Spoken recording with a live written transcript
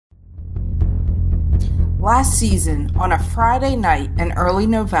Last season, on a Friday night in early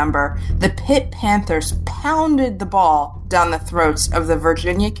November, the Pitt Panthers pounded the ball down the throats of the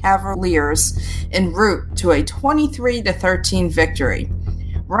Virginia Cavaliers en route to a 23-13 victory.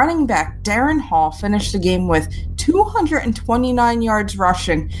 Running back Darren Hall finished the game with 229 yards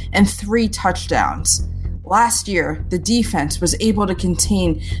rushing and 3 touchdowns. Last year, the defense was able to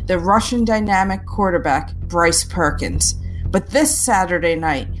contain the Russian dynamic quarterback Bryce Perkins. But this Saturday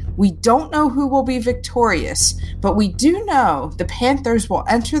night, we don't know who will be victorious, but we do know the Panthers will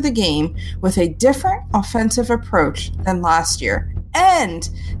enter the game with a different offensive approach than last year, and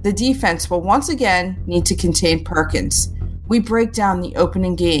the defense will once again need to contain Perkins. We break down the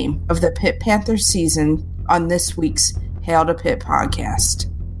opening game of the Pitt Panthers season on this week's Hail to Pitt podcast.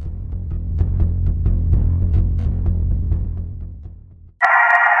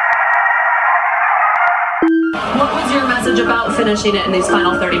 What was your message about finishing it in these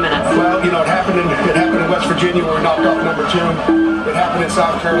final 30 minutes? Well, it happened in West Virginia where we knocked off number 2. It happened in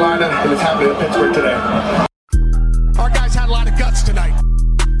South Carolina, and it's happening in Pittsburgh today. Our guys had a lot of guts tonight.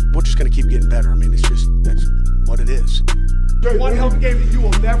 We're just going to keep getting better. I mean, that's what it is. One hell of a game that you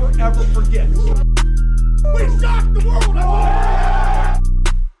will never, ever forget. We shocked the world!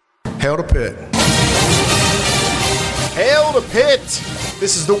 Hail to Pitt. Hail to Pitt!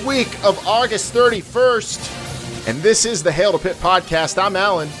 This is the week of August 31st. And this is the Hail to Pitt podcast. I'm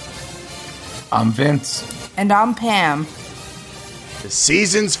Alan. I'm Vince. And I'm Pam. The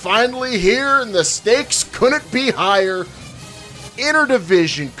season's finally here, and the stakes couldn't be higher.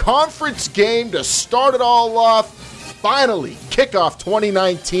 Interdivision conference game to start it all off. Finally, kickoff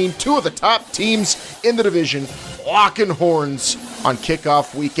 2019. 2 of the top teams in the division locking horns on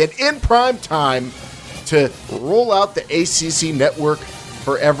kickoff weekend in prime time to roll out the ACC network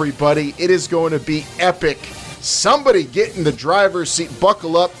for everybody. It is going to be epic. Somebody get in the driver's seat,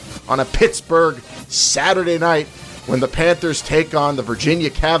 buckle up on a Pittsburgh Saturday night when the Panthers take on the Virginia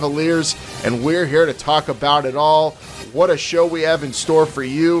Cavaliers, and we're here to talk about it all. What a show we have in store for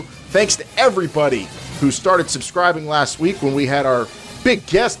you. Thanks to everybody who started subscribing last week when we had our big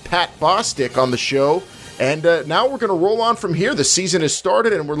guest, Pat Bostic, on the show. And now we're going to roll on from here. The season has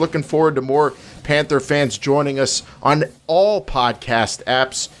started, and we're looking forward to more Panther fans joining us on all podcast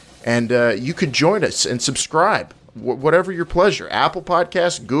apps. And you could join us and subscribe, whatever your pleasure. Apple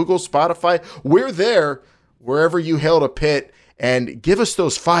Podcasts, Google, Spotify. We're there wherever you hail to Pitt. And give us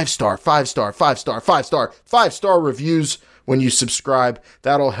those 5-star reviews when you subscribe.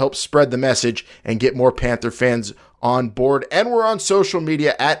 That'll help spread the message and get more Panther fans on board. And we're on social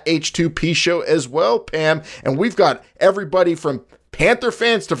media at H2P Show as well, Pam. And we've got everybody from Panther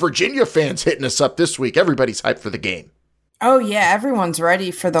fans to Virginia fans hitting us up this week. Everybody's hyped for the game. Oh, yeah, everyone's ready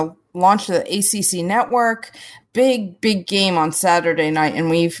for the launch of the ACC network. Big game on Saturday night, and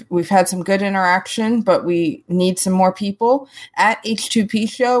we've had some good interaction, but we need some more people. At H2P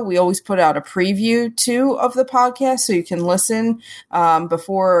Show, we always put out a preview, too, of the podcast, so you can listen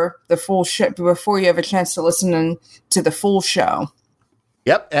before the full show, before you have a chance to listen to the full show.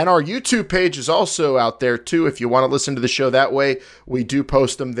 Yep, and our YouTube page is also out there, too. If you want to listen to the show that way, we do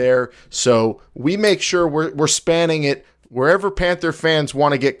post them there. So we make sure we're spanning it. Wherever Panther fans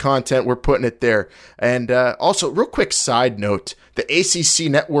want to get content, we're putting it there. And also, real quick side note, the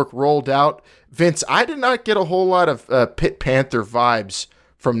ACC network rolled out. Vince, I did not get a whole lot of Pitt Panther vibes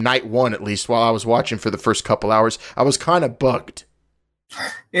from night one, at least, while I was watching for the first couple hours. I was kind of bugged.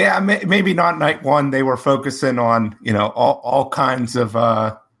 Yeah, maybe not night one. They were focusing on, all kinds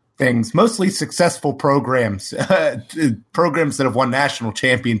of things, mostly successful programs, programs that have won national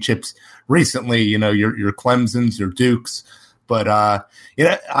championships recently, your Clemsons, your Dukes. But,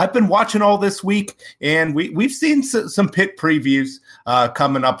 I've been watching all this week, and we've seen some Pitt previews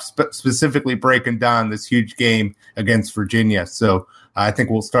coming up, specifically breaking down this huge game against Virginia. So I think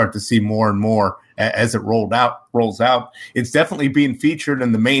we'll start to see more and more as it rolls out. It's definitely being featured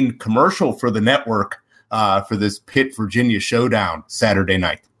in the main commercial for the network for this Pitt-Virginia showdown Saturday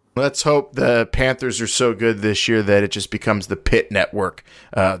night. Let's hope the Panthers are so good this year that it just becomes the Pitt Network.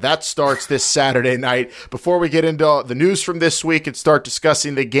 That starts this Saturday night. Before we get into the news from this week and start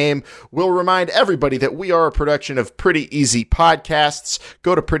discussing the game, we'll remind everybody that we are a production of Pretty Easy Podcasts.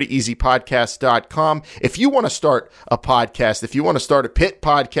 Go to prettyeasypodcast.com. If you want to start a podcast, if you want to start a Pitt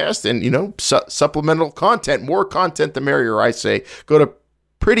podcast and, supplemental content, more content the merrier, I say, go to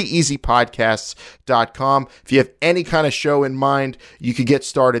prettyeasypodcasts.com. If you have any kind of show in mind, you could get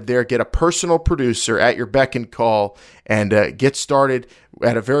started there, get a personal producer at your beck and call, and get started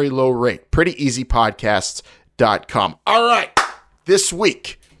at a very low rate. prettyeasypodcasts.com. All right, this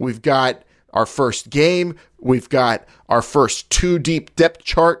week we've got our first game. We've got our first 2 deep depth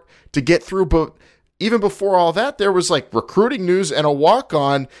chart to get through, but even before all that, there was like recruiting news and a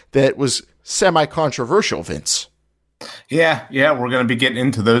walk-on that was semi-controversial, Vince. Yeah, we're going to be getting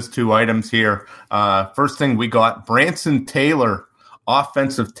into those two items here. First thing, we got Branson Taylor,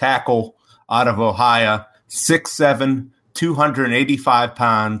 offensive tackle out of Ohio, 6'7", 285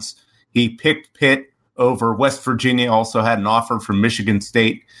 pounds. He picked Pitt over West Virginia, also had an offer from Michigan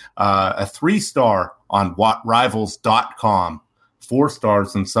State, a 3-star on Rivals.com, 4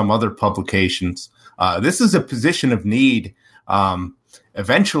 stars in some other publications. This is a position of need.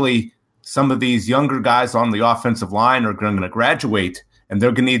 Eventually, some of these younger guys on the offensive line are going to graduate, and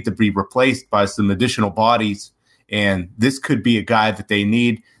they're going to need to be replaced by some additional bodies. And this could be a guy that they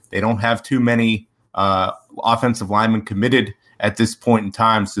need. They don't have too many offensive linemen committed at this point in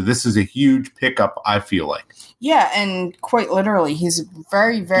time. So this is a huge pickup, I feel like. Yeah, and quite literally, he's a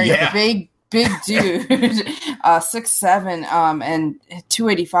very, very big dude, 6'7", and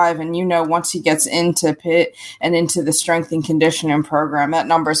 285. And once he gets into Pitt and into the strength and conditioning program, that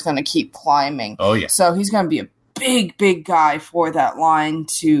number is going to keep climbing. Oh yeah. So he's going to be a big guy for that line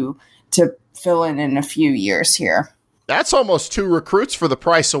to fill in a few years here. That's almost 2 recruits for the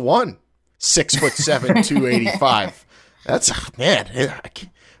price of one. 6'7", 285.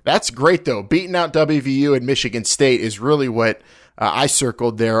 That's great though. Beating out WVU and Michigan State is really what I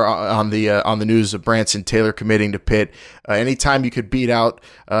circled there on the news of Branson Taylor committing to Pitt. Anytime you could beat out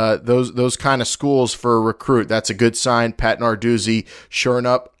those kind of schools for a recruit, that's a good sign. Pat Narduzzi shoring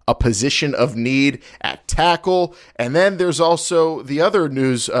up a position of need at tackle. And then there's also the other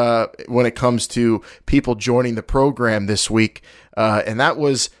news when it comes to people joining the program this week, and that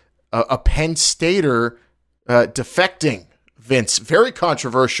was a Penn Stater defecting. Vince, very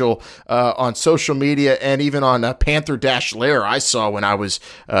controversial on social media and even on Panther-Lair I saw when I was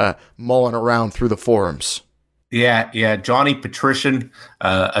mulling around through the forums. Yeah, Johnny Patrician,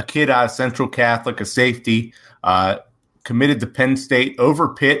 a kid out of Central Catholic, a safety, committed to Penn State over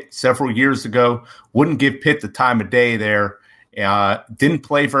Pitt several years ago, wouldn't give Pitt the time of day there, didn't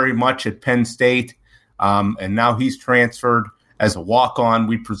play very much at Penn State, and now he's transferred as a walk-on,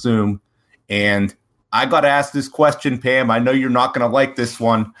 we presume. And I got to ask this question, Pam. I know you're not going to like this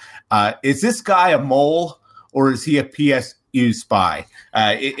one. Is this guy a mole or is he a PSU spy?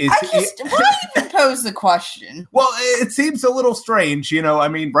 Why even pose the question? Well, it seems a little strange,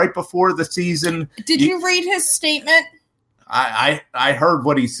 right before the season. Did you read his statement? I heard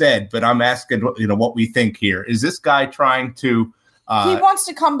what he said, but I'm asking, what we think here. Is this guy trying to... he wants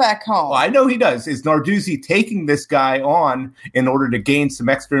to come back home. Well, I know he does. Is Narduzzi taking this guy on in order to gain some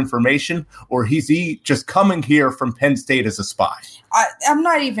extra information, or is he just coming here from Penn State as a spy? I'm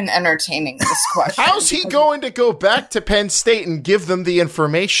not even entertaining this question. How's he going to go back to Penn State and give them the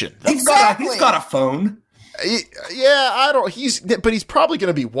information? Exactly. He's got a phone. Yeah, but he's probably going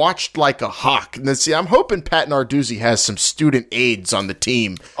to be watched like a hawk. And see, I'm hoping Pat Narduzzi has some student aides on the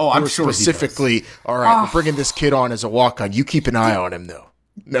team. Oh, I'm sure specifically. All right, we're bringing this kid on as a walk-on. You keep an eye on him, though.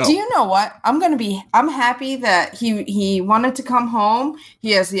 No. Do you know what? I'm happy that he wanted to come home.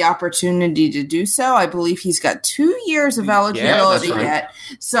 He has the opportunity to do so. I believe he's got 2 years of eligibility yet.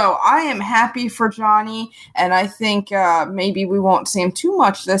 So I am happy for Johnny, and I think maybe we won't see him too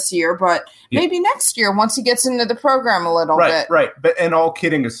much this year, but maybe next year once he gets into the program a little bit. Right. But and all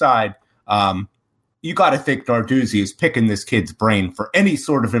kidding aside, you got to think Narduzzi is picking this kid's brain for any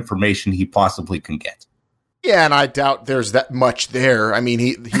sort of information he possibly can get. Yeah, and I doubt there's that much there. I mean,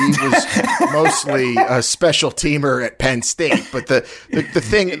 he was mostly a special teamer at Penn State, but the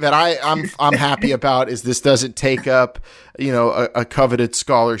thing that I'm happy about is this doesn't take up a coveted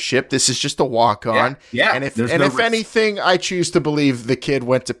scholarship. This is just a walk-on. Yeah. And if anything, I choose to believe the kid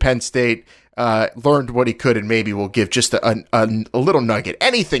went to Penn State, learned what he could, and maybe will give just a little nugget.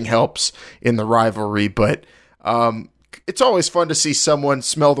 Anything helps in the rivalry, but it's always fun to see someone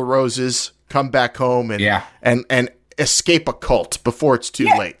smell the roses, come back home and escape a cult before it's too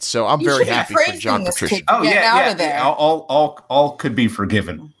late. So I'm very happy for John Patrician. Oh yeah. All could be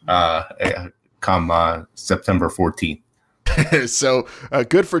forgiven come September 14th. So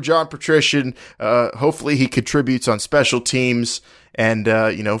good for John Patrician. Hopefully he contributes on special teams and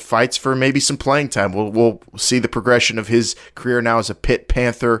fights for maybe some playing time. We'll see the progression of his career now as a Pitt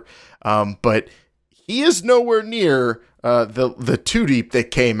Panther, but he is nowhere near the two deep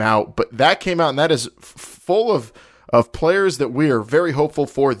that came out, but that came out, and that is full of players that we are very hopeful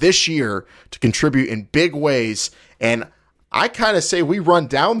for this year to contribute in big ways. And I kind of say we run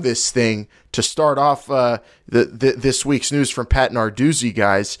down this thing to start off this week's news from Pat Narduzzi,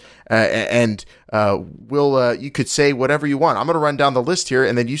 guys, and you could say whatever you want. I'm going to run down the list here,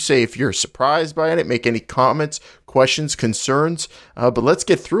 and then you say if you're surprised by it, make any comments, questions, concerns. But let's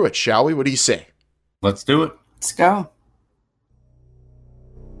get through it, shall we? What do you say? Let's do it. Let's go.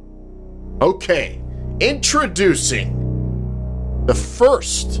 Okay, introducing the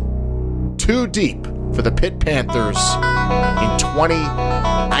first two deep for the Pitt Panthers in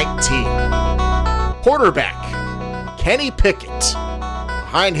 2019. Quarterback, Kenny Pickett.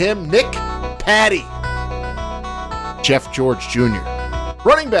 Behind him, Nick Patty. Jeff George Jr.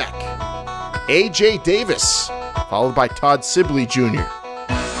 Running back, A.J. Davis, followed by Todd Sibley Jr.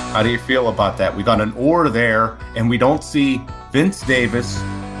 How do you feel about that? We got an or there, and we don't see Vince Davis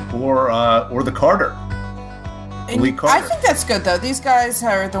or the Carter. Lee Carter. I think that's good, though. These guys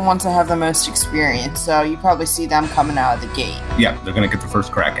are the ones that have the most experience, so you probably see them coming out of the gate. Yeah, they're going to get the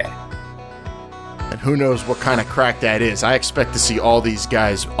first crack at it. And who knows what kind of crack that is. I expect to see all these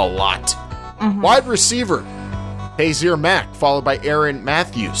guys a lot. Mm-hmm. Wide receiver, Hazir Mack, followed by Aaron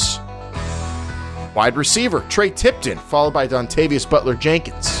Matthews. Wide receiver, Trey Tipton, followed by Dontavius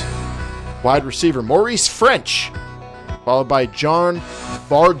Butler-Jenkins. Wide receiver, Maurice French, followed by John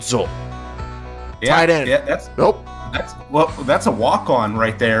Vardzell. Yeah, tight end. Yeah, that's a walk-on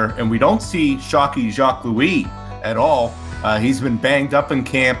right there, and we don't see Shockey Jacques-Louis at all. He's been banged up in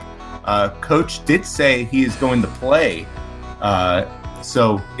camp. Coach did say he is going to play,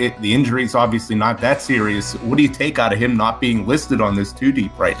 so the injury's obviously not that serious. What do you take out of him not being listed on this two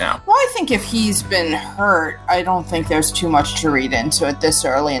deep right now? Well, I think if he's been hurt, I don't think there's too much to read into it this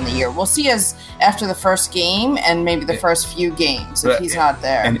early in the year. We'll see as after the first game and maybe the first few games if he's not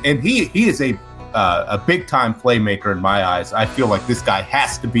there. And he is a big-time playmaker in my eyes. I feel like this guy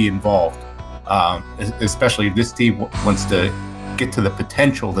has to be involved, especially if this team wants to get to the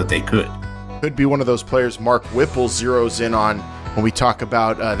potential that they could. Could be one of those players Mark Whipple zeroes in on when we talk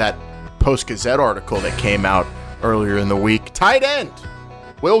about that Post-Gazette article that came out earlier in the week. Tight end,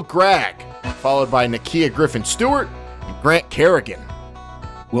 Will Gregg, followed by Nakia Griffin-Stewart and Grant Kerrigan.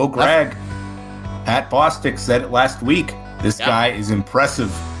 Will Gregg, Pat Bostic said it last week. This guy is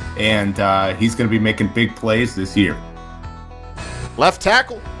impressive, and he's going to be making big plays this year. Left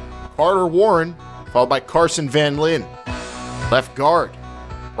tackle, Carter Warren, followed by Carson Van Lin. Left guard,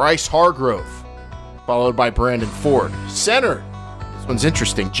 Bryce Hargrove, followed by Brandon Ford. Center, this one's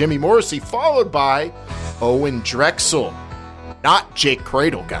interesting, Jimmy Morrissey, followed by Owen Drexel. Not Jake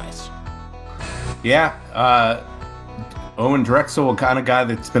Cradle, guys. Yeah, Owen Drexel, a kind of guy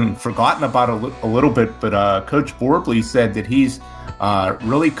that's been forgotten about a little bit, but Coach Borbley said that he's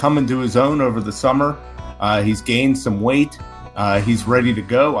really coming to his own over the summer. He's gained some weight. He's ready to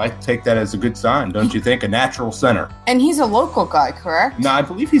go. I take that as a good sign, don't you think? A natural center. And he's a local guy, correct? No, I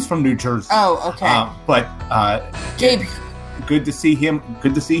believe he's from New Jersey. Oh, okay. But Gabe, good to see him.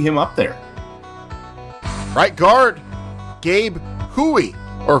 Good to see him up there. Right guard, Gabe Huey,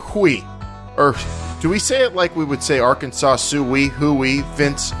 or do we say it like we would say Arkansas Sioux, Huey,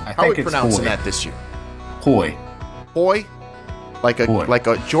 Vince? How are we pronouncing that this year? Hoy, like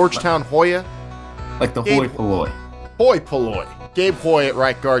a Georgetown Hoya, like the Hoi Polloi. Hoi Polloi. Gabe Hoy at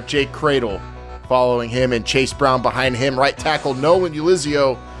right guard, Jake Cradle following him, and Chase Brown behind him. Right tackle, Nolan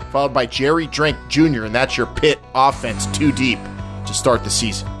Ulizio, followed by Jerry Drink Jr., and that's your Pitt offense, too deep to start the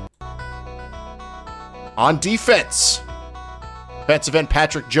season. On defense, defensive end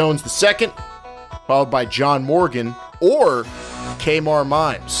Patrick Jones II, followed by John Morgan or Kmar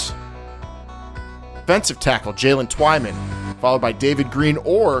Mimes. Defensive tackle, Jalen Twyman, followed by David Green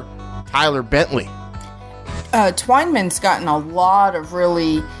or Tyler Bentley. Twyman's gotten a lot of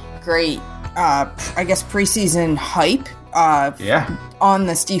really great, preseason hype. On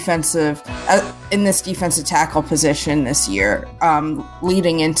this defensive, in this defensive tackle position this year,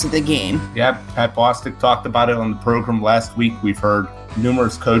 leading into the game. Yeah, Pat Bostic talked about it on the program last week. We've heard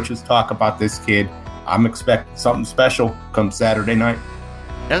numerous coaches talk about this kid. I'm expecting something special come Saturday night.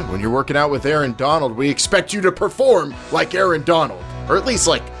 Yeah, when you're working out with Aaron Donald, we expect you to perform like Aaron Donald, or at least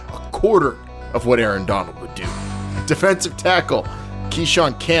like a quarter of what Aaron Donald would do. Defensive tackle,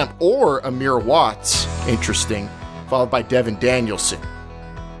 Keyshawn Camp or Amir Watts, interesting, followed by Devin Danielson.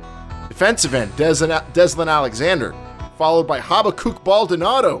 Defensive end, Deslin Alexander, followed by Habakkuk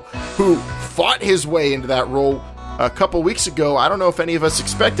Baldonado, who fought his way into that role a couple weeks ago. I don't know if any of us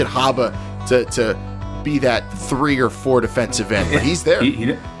expected Haba to be that 3 or 4 defensive end, but he's there.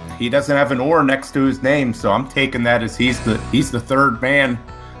 He doesn't have an or next to his name, so I'm taking that as he's the third man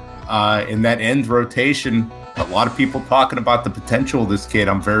in that end rotation. A lot of people talking about the potential of this kid.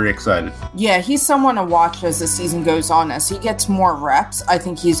 I'm very excited. Yeah, he's someone to watch as the season goes on. As he gets more reps, I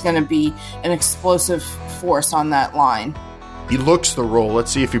think he's going to be an explosive force on that line. He looks the role.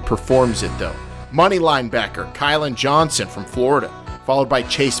 Let's see if he performs it, though. Money linebacker, Kylan Johnson from Florida, followed by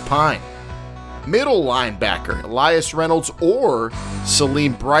Chase Pine. Middle linebacker, Elias Reynolds or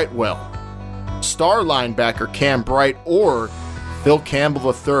Salim Brightwell. star linebacker Cam Bright, or Phil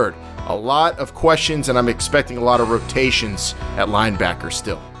Campbell III? A lot of questions, and I'm expecting a lot of rotations at linebacker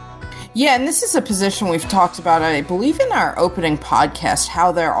still. Yeah, and this is a position we've talked about, I believe, in our opening podcast,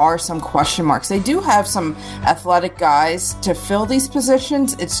 how there are some question marks. They do have some athletic guys to fill these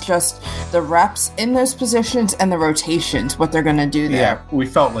positions. It's just the reps in those positions and the rotations, what they're going to do there. Yeah, we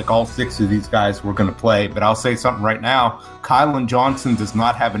felt like all 6 of these guys were going to play, but I'll say something right now. Kylan Johnson does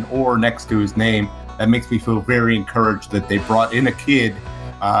not have an "or" next to his name. That makes me feel very encouraged that they brought in a kid,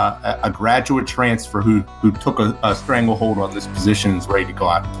 a graduate transfer who took a stranglehold on this position and is ready to go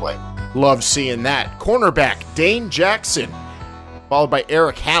out and play. Love seeing that. Cornerback Dane Jackson, followed by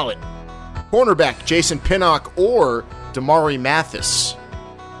Eric Hallett. Cornerback Jason Pinnock or Damari Mathis.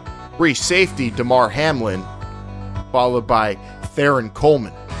 Free safety Damar Hamlin, followed by Theron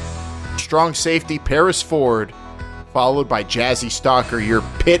Coleman. Strong safety Paris Ford, followed by Jazzy Stalker, your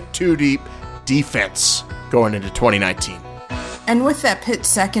Pitt 2-deep defense going into 2019. And with that Pitt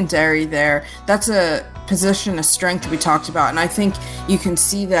secondary there, that's a position of strength we talked about, and I think you can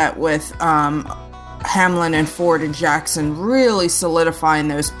see that with Hamlin and Ford and Jackson really solidifying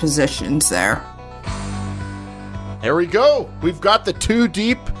those positions there. There we go. We've got the 2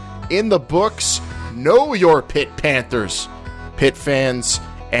 deep in the books. Know your Pitt Panthers, Pitt fans.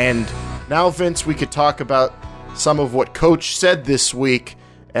 And now, Vince, we could talk about some of what Coach said this week,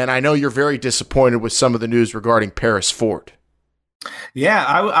 and I know you're very disappointed with some of the news regarding Paris Ford. Yeah,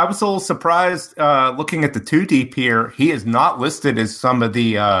 I was a little surprised looking at the 2 deep here. He is not listed as some of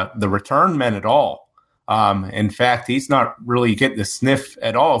the return men at all. In fact, he's not really getting the sniff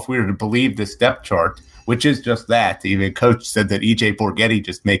at all if we were to believe this depth chart, which is just that. Even Coach said that E.J. Borghetti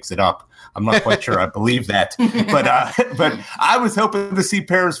just makes it up. I'm not quite sure I believe that. But I was hoping to see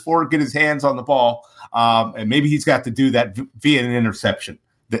Paris Ford get his hands on the ball, and maybe he's got to do that via an interception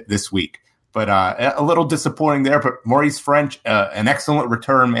this week. But a little disappointing there. But Maurice French, an excellent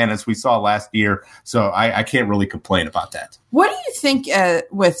return man, as we saw last year. So I can't really complain about that. What do you think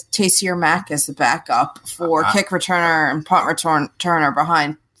with Taysier Mack as the backup for kick returner and punt returner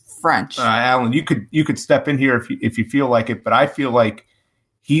behind French? Alan, you could step in here if you feel like it. But I feel like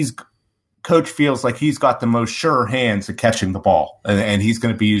Coach feels like he's got the most sure hands at catching the ball, and he's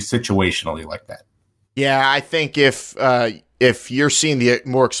going to be used situationally like that. Yeah, I think if you're seeing the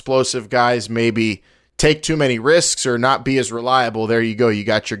more explosive guys maybe take too many risks or not be as reliable, there you go. You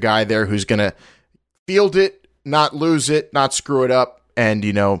got your guy there who's going to field it, not lose it, not screw it up, and,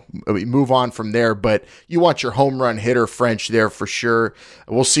 move on from there. But you want your home run hitter French there for sure.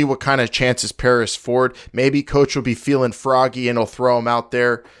 We'll see what kind of chances Paris Ford. Maybe Coach will be feeling froggy and he'll throw him out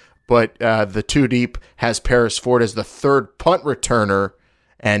there. But the 2 deep has Paris Ford as the 3rd punt returner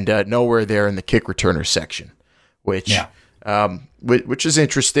and nowhere there in the kick returner section, which is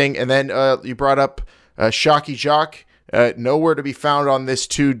interesting. And then you brought up Shockey Jacques, nowhere to be found on this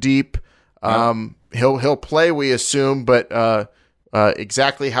 2 deep. He'll play, we assume, but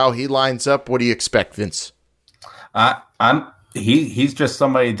exactly how he lines up, what do you expect, Vince? He's just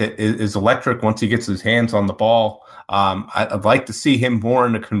somebody that is electric once he gets his hands on the ball. I'd like to see him more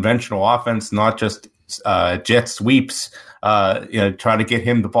in a conventional offense, not just jet sweeps. Try to get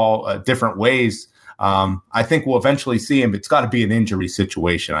him the ball different ways. I think we'll eventually see him. It's got to be an injury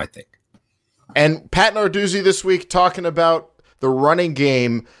situation, I think. And Pat Narduzzi this week talking about the running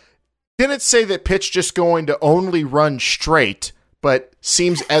game didn't say that Pitt's just going to only run straight, but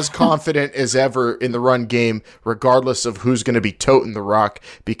seems as confident as ever in the run game, regardless of who's going to be toting the rock,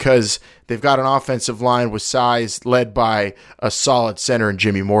 because they've got an offensive line with size led by a solid center in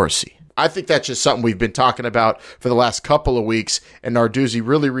Jimmy Morrissey. I think that's just something we've been talking about for the last couple of weeks, and Narduzzi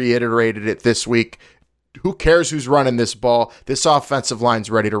really reiterated it this week. Who cares who's running this ball? This offensive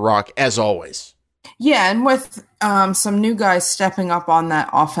line's ready to rock, as always. Yeah, and with some new guys stepping up on that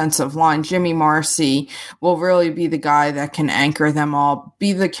offensive line, Jimmy Morrissey will really be the guy that can anchor them all,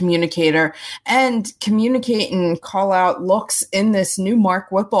 be the communicator, and communicate and call out looks in this new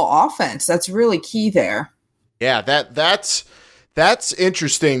Mark Whipple offense. That's really key there. Yeah, that's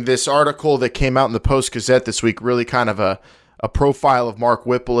interesting. This article that came out in the Post-Gazette this week, really kind of a profile of Mark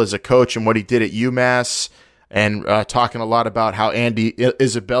Whipple as a coach and what he did at UMass, and talking a lot about how Andy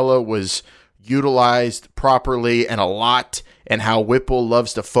Isabella was utilized properly and a lot, and how Whipple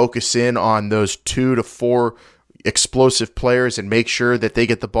loves to focus in on those 2 to 4 explosive players and make sure that they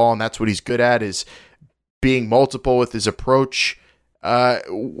get the ball, and that's what he's good at, is being multiple with his approach.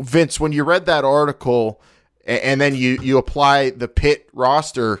 Vince, when you read that article and then you apply the Pitt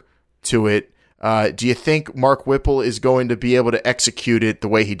roster to it, do you think Mark Whipple is going to be able to execute it the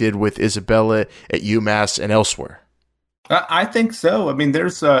way he did with Isabella at UMass and elsewhere? I think so. I mean,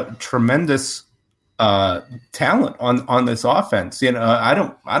 there's a tremendous talent on this offense. I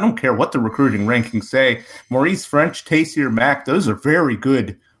don't care what the recruiting rankings say. Maurice French, Taysier Mack, those are very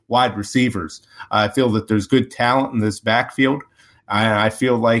good wide receivers. I feel that there's good talent in this backfield. I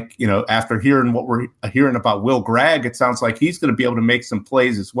feel like, after hearing what we're hearing about Will Gregg, it sounds like he's going to be able to make some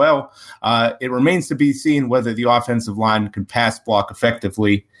plays as well. It remains to be seen whether the offensive line can pass block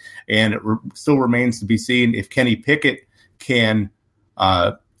effectively, and it still remains to be seen if Kenny Pickett can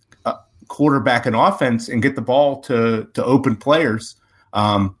quarterback an offense and get the ball to open players.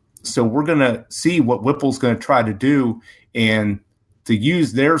 So we're going to see what Whipple's going to try to do and to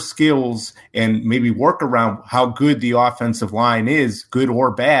use their skills and maybe work around how good the offensive line is, good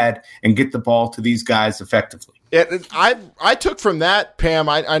or bad, and get the ball to these guys effectively. I took from that, Pam,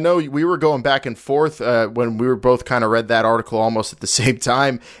 I know we were going back and forth when we were both kind of read that article almost at the same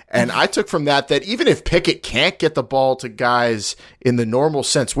time, and I took from that even if Pickett can't get the ball to guys in the normal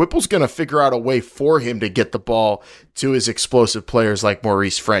sense, Whipple's going to figure out a way for him to get the ball to his explosive players like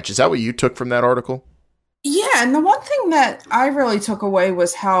Maurice French. Is that what you took from that article? Yeah, and the one thing that I really took away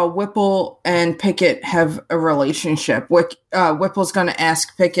was how Whipple and Pickett have a relationship. Whipple's going to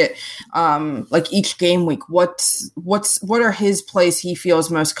ask Pickett, like each game week, what are his plays he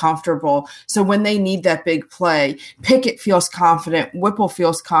feels most comfortable. So when they need that big play, Pickett feels confident, Whipple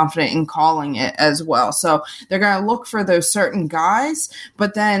feels confident in calling it as well. So they're going to look for those certain guys,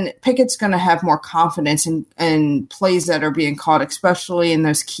 but then Pickett's going to have more confidence in plays that are being called, especially in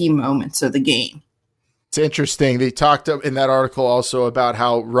those key moments of the game. It's interesting. They talked in that article also about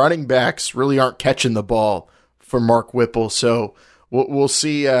how running backs really aren't catching the ball for Mark Whipple. So we'll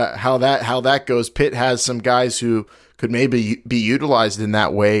see how that goes. Pitt has some guys who could maybe be utilized in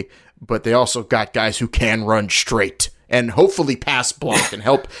that way, but they also got guys who can run straight and hopefully pass block and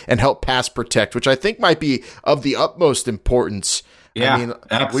help pass protect, which I think might be of the utmost importance. Yeah,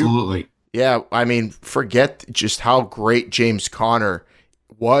 absolutely. Forget just how great James Conner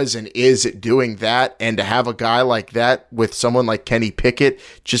was and is at doing that, and to have a guy like that with someone like Kenny Pickett,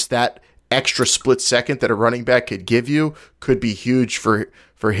 just that extra split second that a running back could give you could be huge for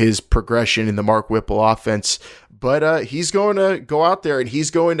his progression in the Mark Whipple offense. But he's going to go out there and he's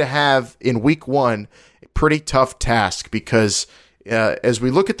going to have in week 1 a pretty tough task because as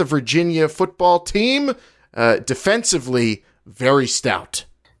we look at the Virginia football team, defensively very stout.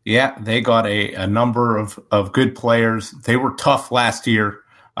 Yeah, they got a number of good players. They were tough last year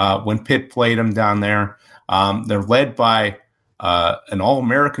when Pitt played them down there. They're led by an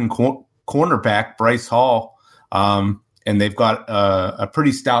All-American cornerback, Bryce Hall, and they've got a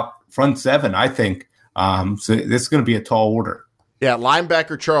pretty stout front seven, I think. So this is going to be a tall order. Yeah,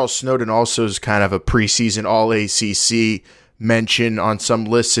 linebacker Charles Snowden also is kind of a preseason All-ACC mention on some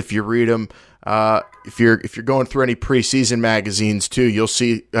lists if you read them. If you're going through any preseason magazines too, you'll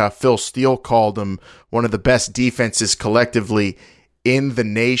see Phil Steele called him one of the best defenses collectively in the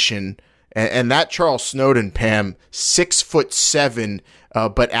nation. And that Charles Snowden, Pam, 6'7",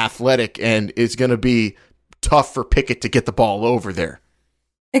 but athletic, and is going to be tough for Pickett to get the ball over there.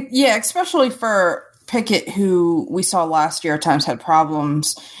 Yeah, especially for Pickett, who we saw last year at times had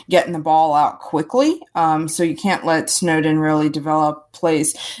problems getting the ball out quickly. So you can't let Snowden really develop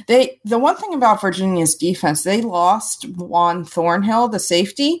plays. The one thing about Virginia's defense, they lost Juan Thornhill, the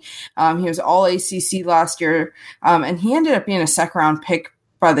safety. He was all ACC last year, and he ended up being a second-round pick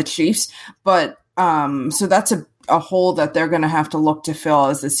by the Chiefs. But so that's a hole that they're going to have to look to fill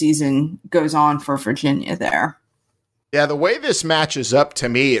as the season goes on for Virginia there. Yeah, the way this matches up to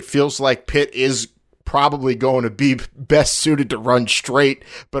me, it feels like Pitt is probably going to be best suited to run straight,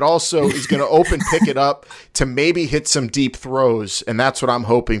 but also is going to open Pickett up to maybe hit some deep throws. And that's what I'm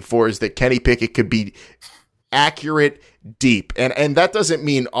hoping for, is that Kenny Pickett could be accurate deep. And that doesn't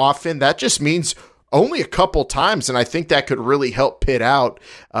mean often. That just means only a couple times. And I think that could really help Pitt out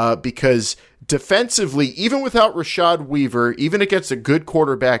because defensively, even without Rashad Weaver, even against a good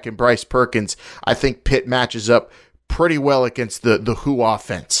quarterback in Bryce Perkins, I think Pitt matches up pretty well against the Who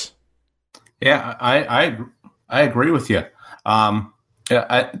offense. Yeah, I agree with you.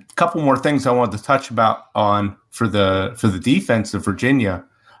 A couple more things I wanted to touch on for the defense of Virginia.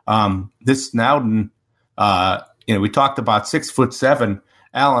 This Snowden, we talked about 6'7".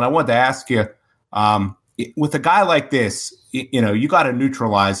 Alan, I wanted to ask you, with a guy like this, you got to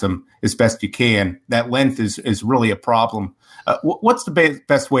neutralize him as best you can. That length is really a problem. What's the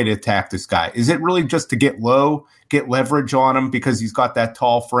best way to attack this guy? Is it really just to get low, get leverage on him because he's got that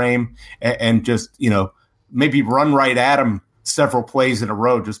tall frame and just, maybe run right at him several plays in a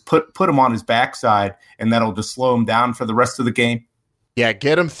row, just put him on his backside, and that'll just slow him down for the rest of the game? Yeah,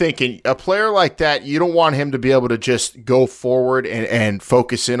 get him thinking. A player like that, you don't want him to be able to just go forward and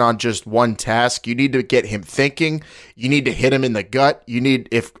focus in on just one task. You need to get him thinking. You need to hit him in the gut. You need,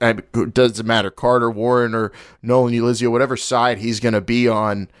 it doesn't matter, Carter, Warren, or Nolan Ulizio, whatever side he's going to be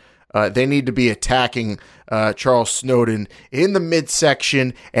on, they need to be attacking Charles Snowden in the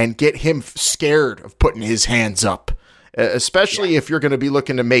midsection and get him scared of putting his hands up, especially if you're going to be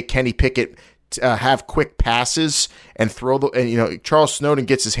looking to make Kenny Pickett have quick passes and Charles Snowden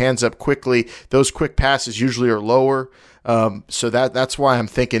gets his hands up quickly. Those quick passes usually are lower. So that's why I'm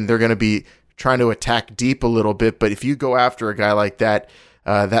thinking they're going to be trying to attack deep a little bit. But if you go after a guy like that,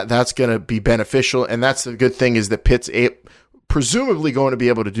 that's going to be beneficial. And that's the good thing, is that Pitt's presumably going to be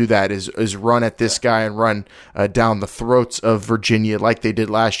able to do that, is run at this guy and run down the throats of Virginia like they did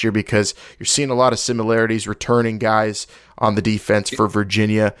last year, because you're seeing a lot of similarities, returning guys on the defense for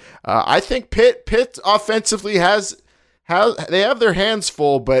Virginia. I think Pitt offensively they have their hands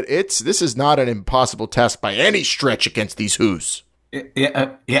full, but this is not an impossible task by any stretch against these Hoos.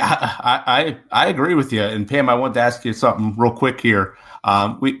 Yeah, I agree with you. And Pam, I wanted to ask you something real quick here.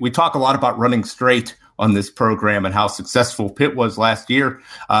 We talk a lot about running straight on this program and how successful Pitt was last year.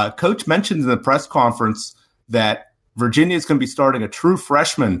 Coach mentioned in the press conference that Virginia is going to be starting a true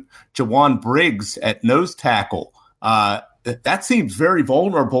freshman, Jawan Briggs, at nose tackle. That seems very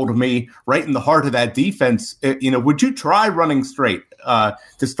vulnerable to me, right in the heart of that defense. Would you try running straight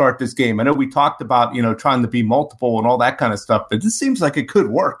to start this game? I know we talked about, trying to be multiple and all that kind of stuff, but this seems like it could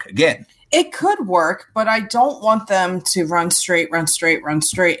work again. It could work, but I don't want them to run straight,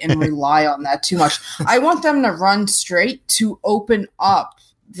 and rely on that too much. I want them to run straight to open up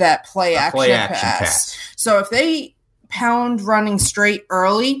that play action pass. So if they pound running straight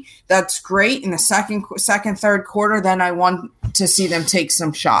early, that's great. In the second, third quarter, then I want to see them take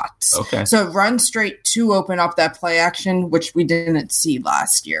some shots. Okay. So run straight to open up that play action, which we didn't see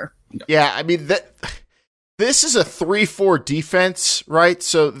last year. Yeah, I mean this is a 3-4 defense, right?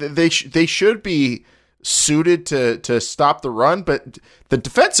 So they should be suited to stop the run, but the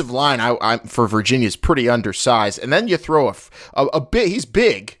defensive line for Virginia is pretty undersized. And then you throw a bit. He's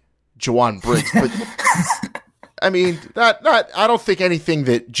big, Jawan Briggs, but I mean, I don't think anything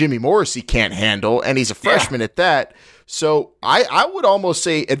that Jimmy Morrissey can't handle, and he's a freshman at that. So I would almost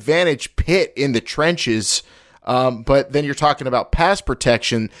say advantage Pitt in the trenches, but then you're talking about pass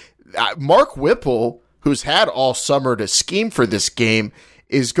protection. Mark Whipple, who's had all summer to scheme for this game,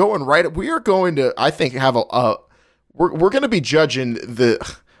 is going right. We are going to, I think, have we're going to be judging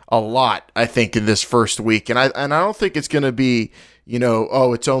a lot, I think, in this first week, and I don't think it's going to be,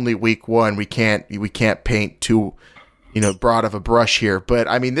 it's only week one, we can't paint too, broad of a brush here. But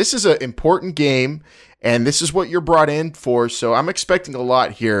I mean, this is an important game, and this is what you're brought in for. So I'm expecting a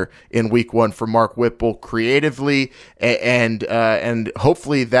lot here in week one for Mark Whipple creatively, and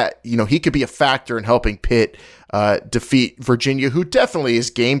hopefully that, he could be a factor in helping Pitt defeat Virginia, who definitely is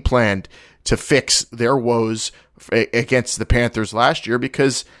game planned to fix their woes against the Panthers last year,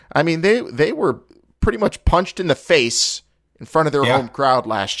 because I mean, they were pretty much punched in the face in front of their home crowd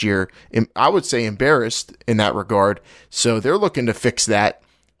last year. I would say embarrassed in that regard. So they're looking to fix that.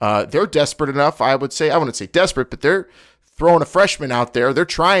 They're desperate enough, I would say. I wouldn't say desperate, but they're throwing a freshman out there. They're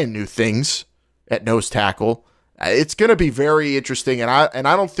trying new things at nose tackle. It's going to be very interesting, and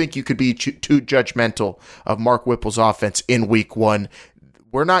I don't think you could be too judgmental of Mark Whipple's offense in week one.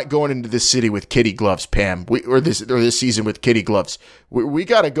 We're not going into this city with kitty gloves, Pam, or this season with kitty gloves. We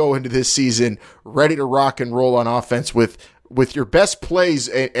got to go into this season ready to rock and roll on offense with your best plays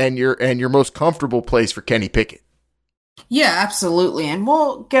and your most comfortable plays for Kenny Pickett. Yeah, absolutely. And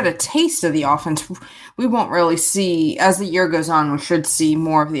we'll get a taste of the offense. We won't really see, as the year goes on, we should see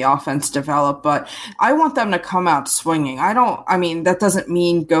more of the offense develop, but I want them to come out swinging. That doesn't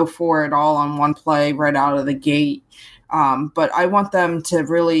mean go for it all on one play right out of the gate. But I want them to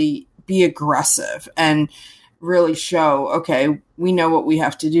really be aggressive and really show, okay, we know what we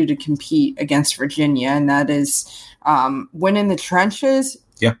have to do to compete against Virginia, and that is win in the trenches.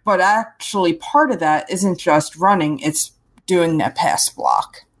 Yeah. But actually part of that isn't just running, it's doing that pass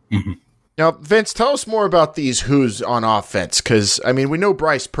block. Mm-hmm. Now, Vince, tell us more about these Who's on offense, because, I mean, we know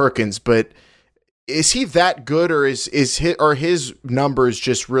Bryce Perkins, but is he that good, or are his numbers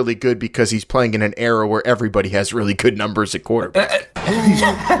just really good because he's playing in an era where everybody has really good numbers at quarterback? Who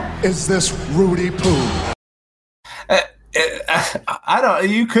is this Rudy Poo? I don't.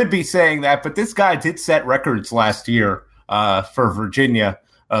 You could be saying that, but this guy did set records last year for Virginia,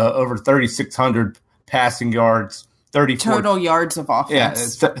 over 3,600 passing yards, 34 total yards of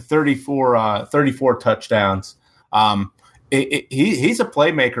offense. 34 touchdowns. He's a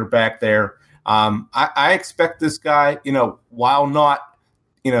playmaker back there. I expect this guy, while not,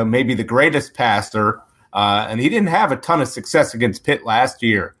 maybe the greatest passer, and he didn't have a ton of success against Pitt last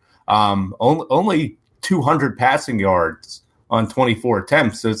year. Only 200 passing yards on 24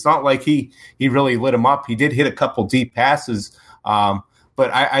 attempts. So it's not like he really lit him up. He did hit a couple deep passes. But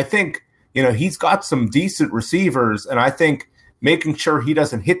I think, he's got some decent receivers, and I think making sure he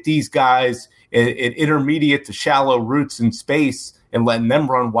doesn't hit these guys at intermediate to shallow routes in space and letting them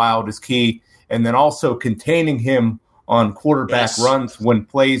run wild is key. And then also containing him on quarterback runs when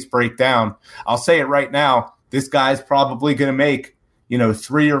plays break down. I'll say it right now. This guy's probably going to make,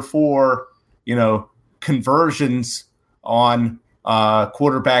 3 or 4, conversions on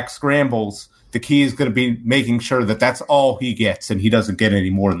quarterback scrambles. The key is going to be making sure that that's all he gets and he doesn't get any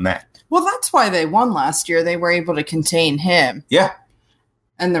more than that. Well, that's why they won last year. They were able to contain him. Yeah.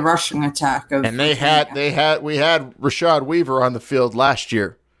 And the rushing attack. We had Rashad Weaver on the field last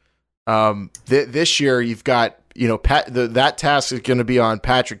year. This year you've got, that task is going to be on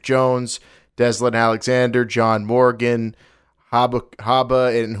Patrick Jones, Deslin Alexander, John Morgan,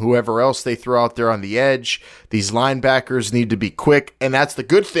 Haba, and whoever else they throw out there on the edge. These linebackers need to be quick, and that's the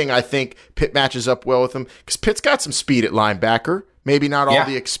good thing. I think Pitt matches up well with them because Pitt's got some speed at linebacker. Maybe not all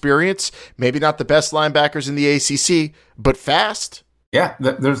the experience, maybe not the best linebackers in the ACC, but fast. Yeah,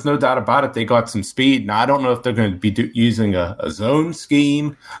 there's no doubt about it. They got some speed. Now, I don't know if they're going to be using a zone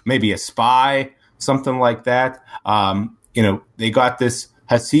scheme, maybe a spy, something like that. They got this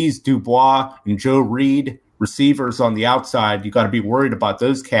Hasise Dubois and Joe Reed receivers on the outside. You got to be worried about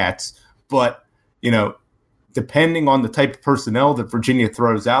those cats. But, depending on the type of personnel that Virginia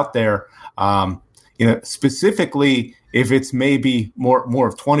throws out there, specifically if it's maybe more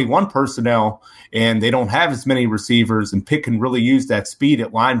of 21 personnel and they don't have as many receivers and Pitt can really use that speed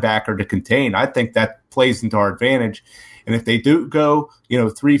at linebacker to contain, I think that plays into our advantage. And if they do go,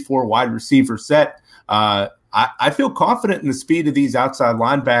 3-4 wide receiver set, I feel confident in the speed of these outside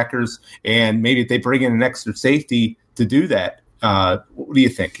linebackers, and maybe if they bring in an extra safety to do that. What do you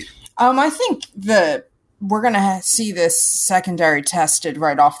think? I think we're going to see this secondary tested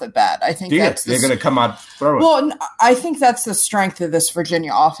right off the bat. I think they're going to come out throwing. Well, I think that's the strength of this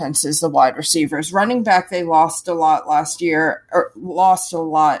Virginia offense is the wide receivers. Running back, they lost a lot last year.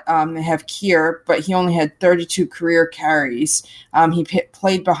 They have Keir, but he only had 32 career carries. He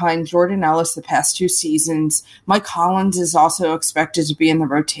played behind Jordan Ellis the past 2 seasons. Mike Hollins is also expected to be in the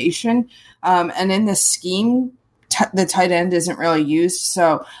rotation. And in this scheme, the tight end isn't really used.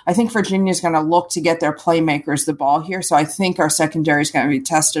 So I think Virginia is going to look to get their playmakers the ball here. So I think our secondary is going to be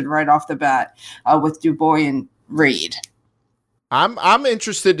tested right off the bat with Dubois and Reed. I'm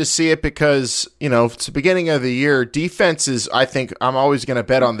interested to see it because, it's the beginning of the year. Defenses, I think I'm always going to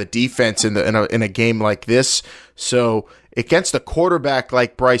bet on the defense in a game like this. So against a quarterback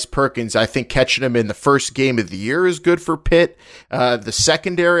like Bryce Perkins, I think catching him in the first game of the year is good for Pitt. The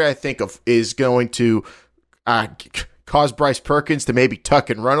secondary, I think, is going to cause Bryce Perkins to maybe tuck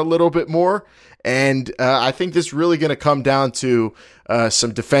and run a little bit more. And I think this is really going to come down to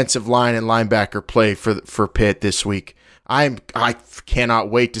some defensive line and linebacker play for Pitt this week. I cannot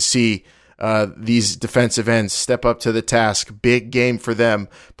wait to see these defensive ends step up to the task. Big game for them.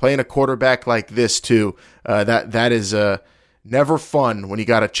 Playing a quarterback like this too, that is never fun when you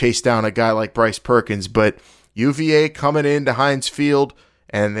got to chase down a guy like Bryce Perkins. But UVA coming into Heinz Field,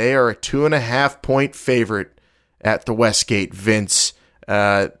 and they are a 2.5-point favorite at the Westgate, Vince.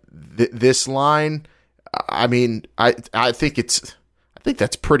 This line, I think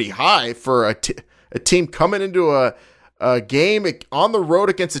that's pretty high for a team coming into a game on the road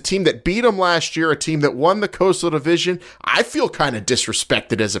against a team that beat them last year, a team that won the Coastal Division. I feel kind of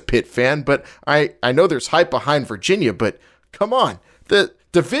disrespected as a Pitt fan, but I know there's hype behind Virginia, but come on. The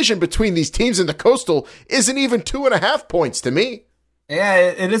division between these teams in the Coastal isn't even 2.5 points to me. Yeah,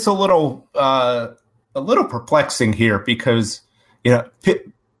 it is a little perplexing here because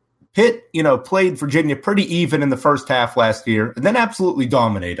Pitt played Virginia pretty even in the first half last year, and then absolutely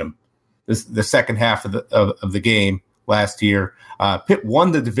dominate them the second half of the game last year. Pitt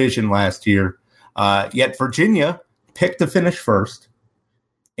won the division last year, yet Virginia picked to finish first,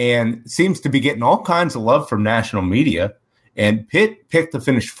 and seems to be getting all kinds of love from national media. And Pitt picked to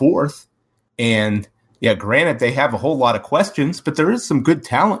finish fourth, and yeah, granted, they have a whole lot of questions, but there is some good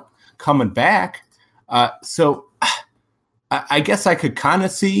talent coming back. So I guess I could kind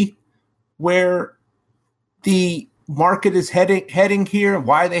of see where the market is heading here,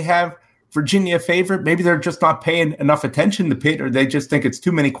 why they have Virginia favorite. Maybe they're just not paying enough attention to Pitt, or they just think it's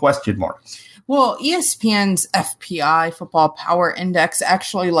too many question marks. Well, ESPN's FPI, Football Power Index,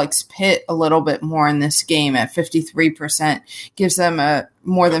 actually likes Pitt a little bit more in this game at 53%, gives them a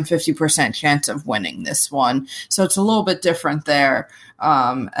more than 50% chance of winning this one. So it's a little bit different there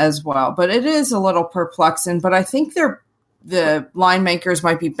as well. But it is a little perplexing, but I think the line makers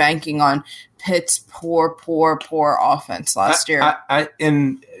might be banking on Pitt's poor offense last year.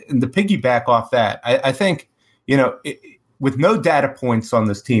 And the piggyback off that, I think, with no data points on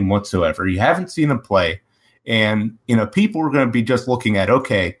this team whatsoever, you haven't seen them play, and people are going to be just looking at,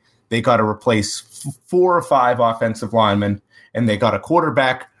 okay, they got to replace 4 or 5 offensive linemen, and they got a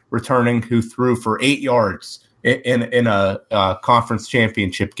quarterback returning who threw for 8 yards in a conference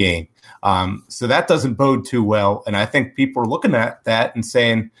championship game. So that doesn't bode too well, and I think people are looking at that and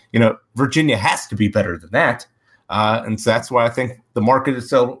saying, Virginia has to be better than that, and so that's why I think the market is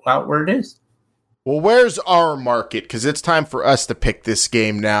settled out where it is. Well, where's our market? Because it's time for us to pick this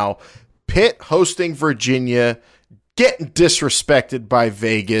game now. Pitt hosting Virginia, getting disrespected by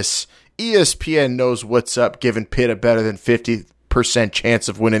Vegas. ESPN knows what's up, giving Pitt a better than 50% chance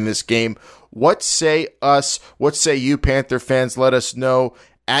of winning this game. What say us? What say you, Panther fans? Let us know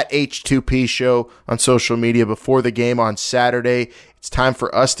at H2P Show on social media before the game on Saturday. It's time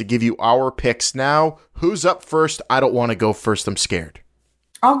for us to give you our picks now. Who's up first? I don't want to go first. I'm scared.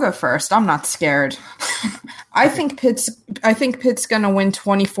 I'll go first. I'm not scared. I think Pitt's going to win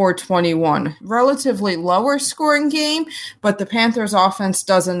 24-21. Relatively lower scoring game, but the Panthers offense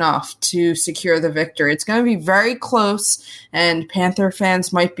does enough to secure the victory. It's going to be very close, and Panther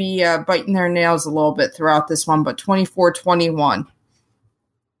fans might be biting their nails a little bit throughout this one, but 24-21.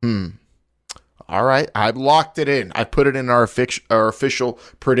 All right. I've locked it in. I put it in our official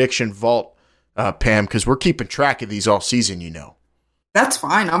prediction vault, Pam, because we're keeping track of these all season, That's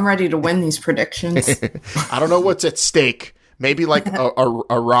fine. I'm ready to win these predictions. I don't know what's at stake. Maybe like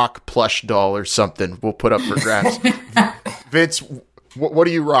a rock plush doll or something we'll put up for grabs. Vince, what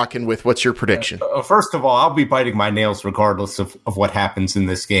are you rocking with? What's your prediction? First of all, I'll be biting my nails regardless of what happens in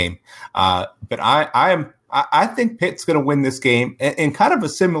this game. But I think Pitt's going to win this game in kind of a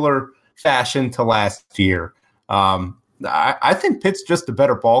similar fashion to last year. I think Pitt's just a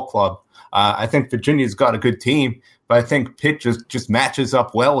better ball club. I think Virginia's got a good team, but I think Pitt just matches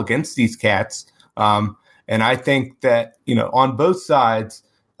up well against these cats. And I think that, on both sides,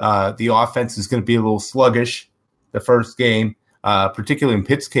 the offense is going to be a little sluggish the first game, particularly in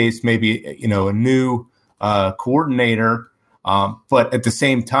Pitt's case, maybe, a new coordinator. But at the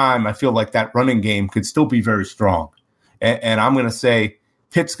same time, I feel like that running game could still be very strong. And I'm going to say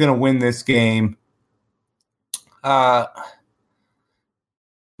Pitt's going to win this game.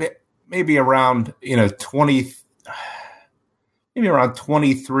 Maybe around 20, maybe around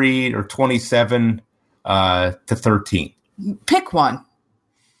 23 or 27 to 13. Pick one.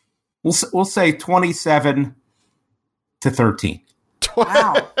 We'll say 27 to 13.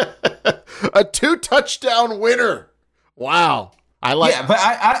 Wow. A 2-touchdown winner. Wow. I like. Yeah, but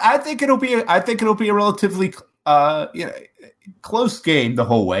I think it'll be a relatively close game the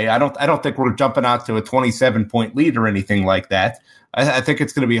whole way. I don't think we're jumping out to a 27-point lead or anything like that. I think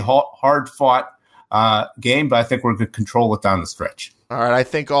it's going to be a hard-fought game, but I think we're going to control it down the stretch. All right, I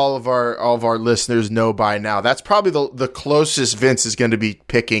think all of our listeners know by now. That's probably the closest Vince is going to be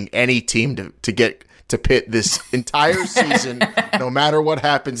picking any team to get to Pitt this entire season, no matter what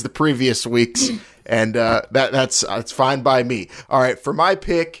happens the previous weeks, and that's fine by me. All right, for my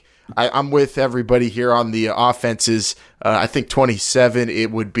pick, I'm with everybody here on the offenses. I think 27,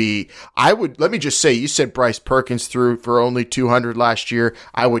 it would be, let me just say, you said Bryce Perkins threw for only 200 last year.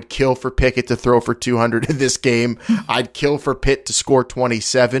 I would kill for Pickett to throw for 200 in this game. I'd kill for Pitt to score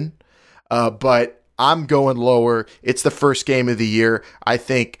 27. But I'm going lower. It's the first game of the year. I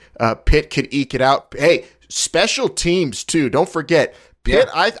think Pitt could eke it out. Hey, special teams too. Don't forget, Pitt,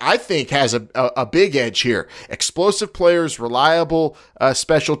 yeah. I think, has a big edge here. Explosive players, reliable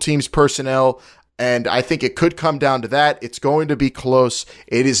special teams personnel, and I think it could come down to that. It's going to be close.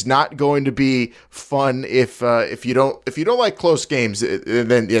 It is not going to be fun if you don't like close games.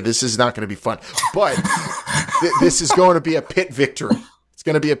 Then this is not going to be fun. But this is going to be a Pitt victory. It's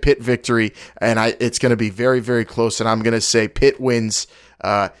going to be a Pitt victory, and it's going to be very, very close. And I'm going to say Pitt wins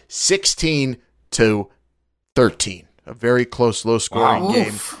 16-13. A very close, low-scoring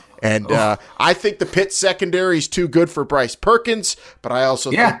game. And I think the Pitt secondary is too good for Bryce Perkins, but I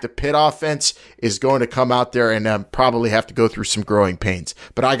also think the Pitt offense is going to come out there and probably have to go through some growing pains.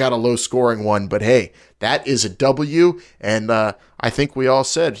 But I got a low-scoring one. But, hey, that is a W, and I think we all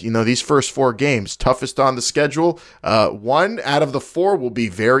said, these first 4 games, toughest on the schedule. 1 out of the 4 will be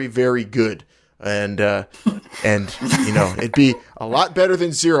very, very good. And it'd be a lot better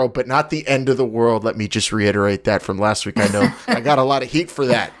than 0, but not the end of the world. Let me just reiterate that from last week. I know I got a lot of heat for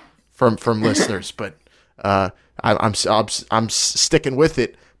that from listeners, but I'm sticking with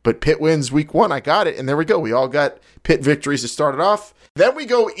it. But Pitt wins week 1. I got it. And there we go. We all got Pitt victories to start it off. Then we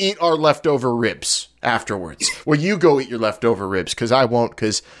go eat our leftover ribs afterwards. Well, you go eat your leftover ribs, because I won't,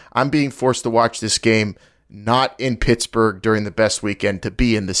 because I'm being forced to watch this game not in Pittsburgh during the best weekend to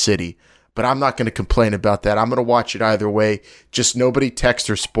be in the city. But I'm not going to complain about that. I'm going to watch it either way. Just nobody text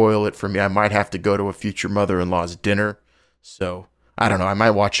or spoil it for me. I might have to go to a future mother-in-law's dinner. So, I don't know. I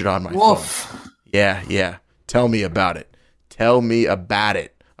might watch it on my phone. Yeah. Tell me about it.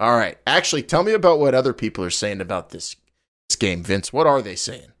 All right. Actually, tell me about what other people are saying about this game, Vince. What are they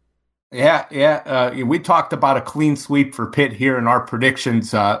saying? Yeah. We talked about a clean sweep for Pitt here in our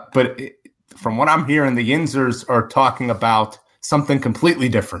predictions, but from what I'm hearing, the Yinzers are talking about something completely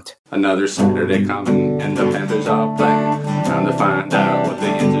different. Another Saturday coming, and the Panthers are playing. Time to find out what the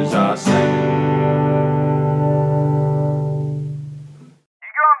Yinzers are saying. You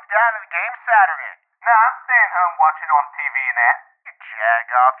going down to the game Saturday? Nah, I'm staying home watching on TV and that. You jag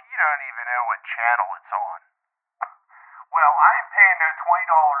off, you don't even know what channel it's on. Well, I ain't paying no $20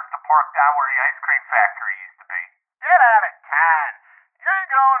 to park down where the ice cream factory used to be. Get out of town. You're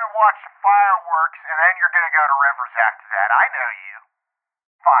going to watch the fireworks, and then you're going to go to Rivers after that. I know you.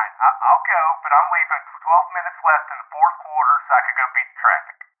 Fine, I'll go, but I'm leaving 12 minutes left in the fourth quarter so I could go beat the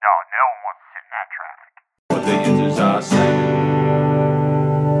traffic. No one wants to sit in that traffic. What the Yinzers are saying.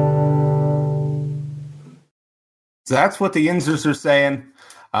 So that's what the Yinzers are saying.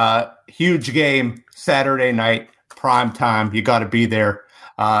 Huge game Saturday night, prime time. You got to be there.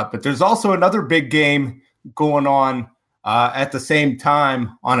 But there's also another big game going on at the same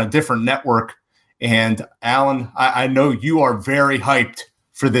time on a different network. And Alan, I know you are very hyped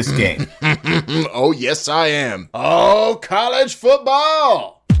for this game. Oh, yes, I am. Oh, college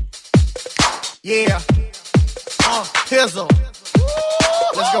football. Yeah. Pizzle.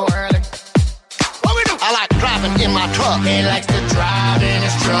 Let's go early. What we do? I like driving in my truck. He likes to drive in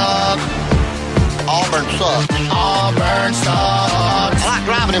his truck. Auburn sucks. Auburn sucks. I like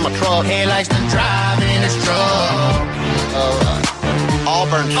driving in my truck. He likes to drive in his truck.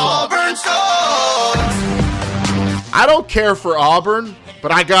 Auburn sucks. Auburn sucks. I don't care for Auburn,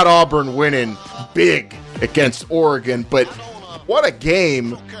 but I got Auburn winning big against Oregon. But what a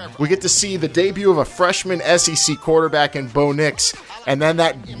game. We get to see the debut of a freshman SEC quarterback in Bo Nix, and then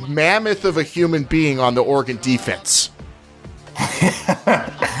that mammoth of a human being on the Oregon defense.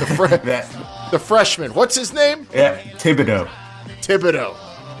 The freshman. What's his name? Yeah, Thibodeau.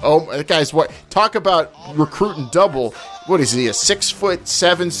 Oh, that guy's what? Talk about recruiting double. What is he? A 6'7",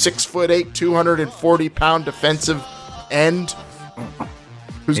 6'8", 240-pound defensive end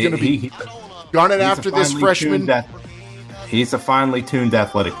who's going to be gunning after this freshman. He's a finely tuned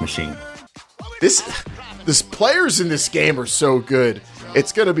athletic machine. This players in this game are so good.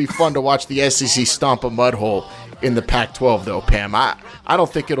 It's going to be fun to watch the SEC stomp a mud hole in the Pac-12, though, Pam. I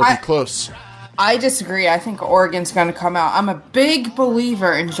don't think it'll be close. I disagree. I think Oregon's going to come out. I'm a big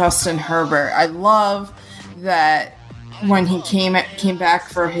believer in Justin Herbert. I love that when he came back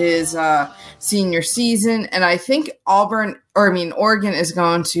for his senior season, and I think Oregon is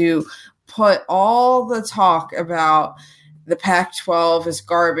going to put all the talk about the Pac-12 is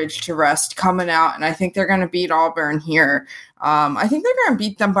garbage to rest coming out, and I think they're going to beat Auburn here. I think they're going to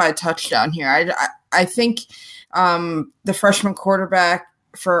beat them by a touchdown here. I think the freshman quarterback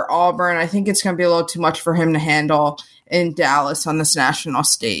for Auburn, I think it's going to be a little too much for him to handle in Dallas on this national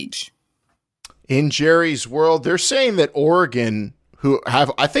stage. In Jerry's world, they're saying that Oregon, who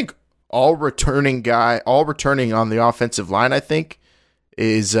have, I think, all returning on the offensive line, I think,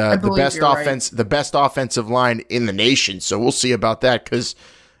 is the best offensive line in the nation. So we'll see about that, because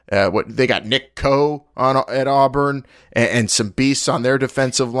they got Nick Coe at Auburn and some beasts on their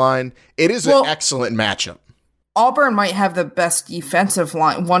defensive line. It is an excellent matchup. Auburn might have the best defensive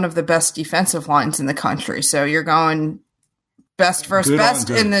line, one of the best defensive lines in the country. So you're going best versus best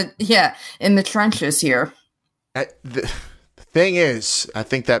in the trenches here. The thing is, I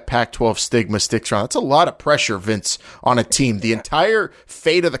think that Pac-12 stigma sticks around. That's a lot of pressure, Vince, on a team. The entire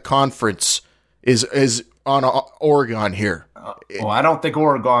fate of the conference is on Oregon here. Well, I don't think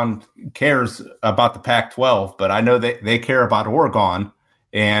Oregon cares about the Pac-12, but I know they care about Oregon.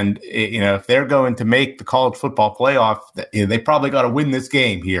 And, if they're going to make the college football playoff, they probably got to win this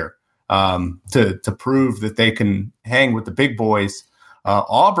game here to prove that they can hang with the big boys.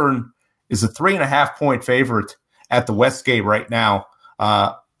 Auburn is a 3.5-point favorite at the Westgate right now.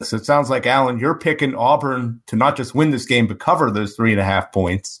 So it sounds like, Alan, you're picking Auburn to not just win this game, but cover those 3.5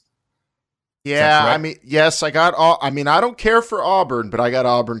 points. Yeah, I mean, yes, I don't care for Auburn, but I got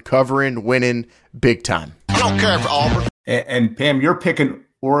Auburn covering, winning big time. I don't care for Auburn. And Pam, you're picking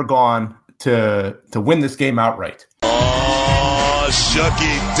Oregon to win this game outright. Oh,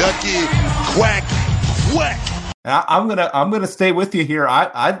 shucky, ducky, quack, quack. I'm gonna stay with you here.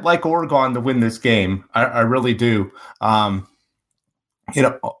 I'd like Oregon to win this game. I really do. Auburn,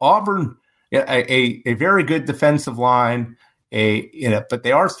 a very good defensive line. But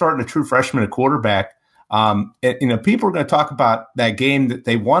they are starting a true freshman at quarterback. People are going to talk about that game that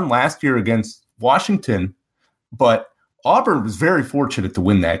they won last year against Washington, but Auburn was very fortunate to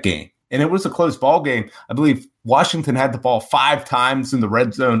win that game. And it was a close ball game. I believe Washington had the ball 5 times in the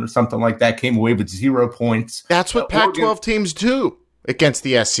red zone or something like that, came away with 0 points. That's what Pac-12 teams do against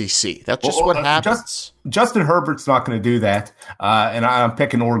the SEC. That's just what happens. Justin Herbert's not going to do that, and I'm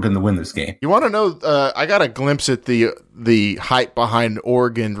picking Oregon to win this game. You want to know, I got a glimpse at the hype behind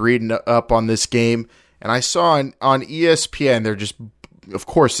Oregon reading up on this game, and I saw on ESPN, they're just, of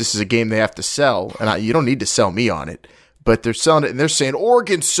course, this is a game they have to sell, and you don't need to sell me on it, but they're selling it, and they're saying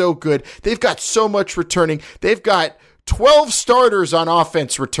Oregon's so good. They've got so much returning. They've got 12 starters on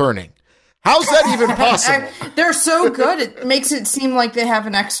offense returning. How's that even possible? They're so good, it makes it seem like they have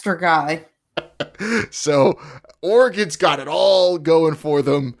an extra guy. So Oregon's got it all going for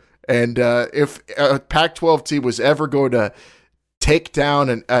them. And if a Pac-12 team was ever going to take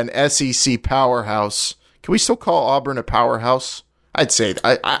down an SEC powerhouse, can we still call Auburn a powerhouse? I'd say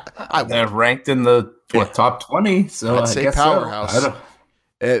they're ranked in the top 20. So I'd say powerhouse. So.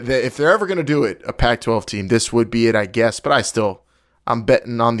 If they're ever going to do it, a Pac-12 team, this would be it, I guess. But I'm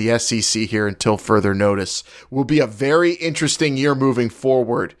betting on the SEC here until further notice. Will be a very interesting year moving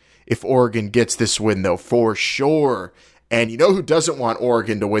forward if Oregon gets this win, though, for sure. And you know who doesn't want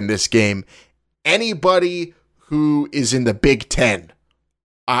Oregon to win this game? Anybody who is in the Big Ten.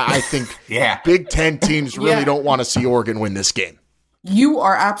 I think Big Ten teams really don't want to see Oregon win this game. You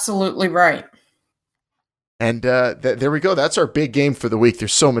are absolutely right. And there we go. That's our big game for the week.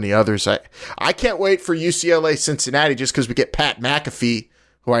 There's so many others. I can't wait for UCLA Cincinnati just because we get Pat McAfee,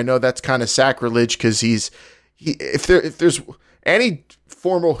 who I know that's kind of sacrilege because if there's any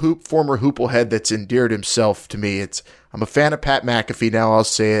former Hoople head that's endeared himself to me, I'm a fan of Pat McAfee now. I'll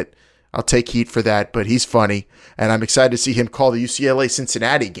say it. I'll take heat for that, but he's funny, and I'm excited to see him call the UCLA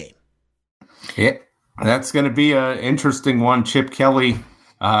Cincinnati game. Yeah, that's going to be an interesting one. Chip Kelly,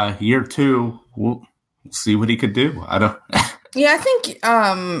 year 2. We'll see what he could do. Yeah,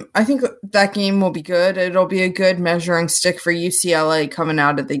 I think that game will be good. It'll be a good measuring stick for UCLA coming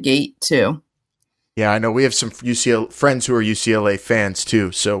out of the gate too. Yeah, I know we have some friends who are UCLA fans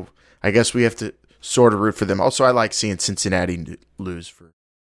too, so I guess we have to sort of root for them. Also, I like seeing Cincinnati lose for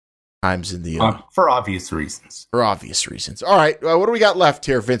times in the for obvious reasons. For obvious reasons. All right, what do we got left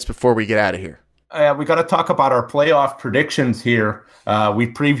here, Vince? Before we get out of here, we got to talk about our playoff predictions here. We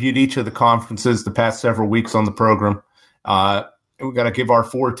previewed each of the conferences the past several weeks on the program. We got to give our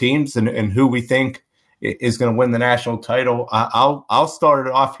 4 teams and who we think is going to win the national title. I'll start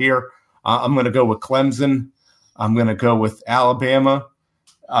it off here. I'm going to go with Clemson. I'm going to go with Alabama.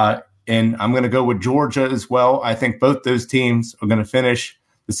 And I'm going to go with Georgia as well. I think both those teams are going to finish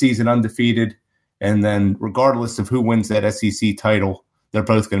the season undefeated. And then regardless of who wins that SEC title, they're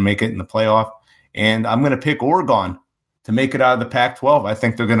both going to make it in the playoff. And I'm going to pick Oregon to make it out of the Pac-12. I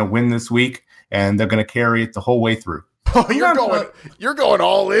think they're going to win this week, and they're going to carry it the whole way through. Oh, you're going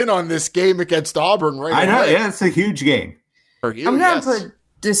all in on this game against Auburn right I know, yeah, it's a huge game. I'm going to put a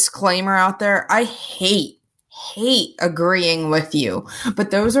disclaimer out there. I hate agreeing with you,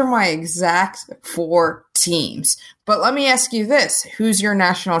 but those are my exact 4 teams. But let me ask you this. Who's your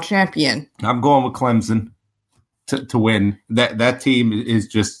national champion? I'm going with Clemson to win. That team is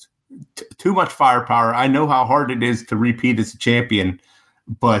just too much firepower. I know how hard it is to repeat as a champion,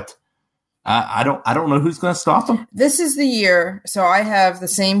 but I don't know who's going to stop them. This is the year, so I have the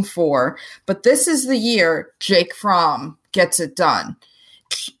same 4, but this is the year Jake Fromm gets it done.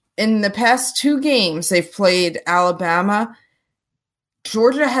 In the past 2 games, they've played Alabama.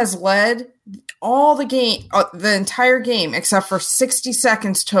 Georgia has led all the entire game, except for 60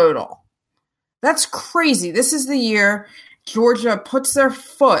 seconds total. That's crazy. This is the year Georgia puts their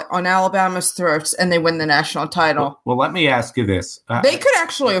foot on Alabama's throats and they win the national title. Well, let me ask you this. They could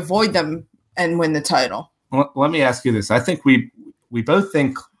actually avoid them and win the title. Well, let me ask you this. I think we both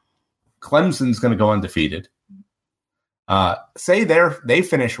think Clemson's going to go undefeated. Say they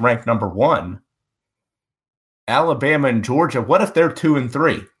finish ranked number 1. Alabama and Georgia, what if they're 2 and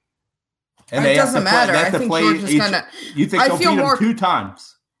 3? And it doesn't matter. I think Georgia's going to. You think they'll beat them 2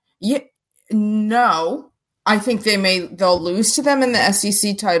 times? Yeah, no. I think they'll lose to them in the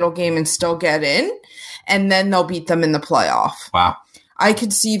SEC title game and still get in, and then they'll beat them in the playoff. Wow. I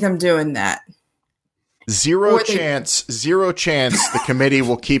could see them doing that. Zero chance the committee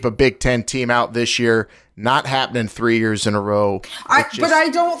will keep a Big Ten team out this year. Not happening 3 years in a row. But I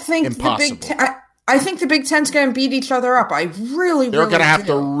don't think impossible. the Big Ten. I think the Big Ten's going to beat each other up. I really, they're going to have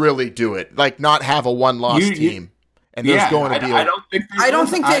to really do it, like not have a one-loss team. And there's going to be. I don't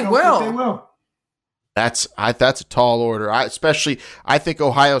think they will. That's a tall order. I think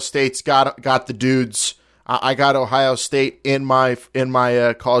Ohio State's got the dudes. I got Ohio State in my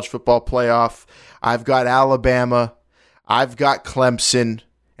college football playoff. I've got Alabama, I've got Clemson,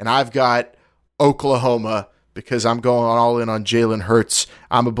 and I've got Oklahoma because I'm going all in on Jalen Hurts.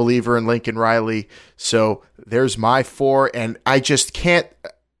 I'm a believer in Lincoln Riley. So there's my 4, and I just can't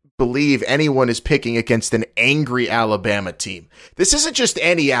believe anyone is picking against an angry Alabama team. This isn't just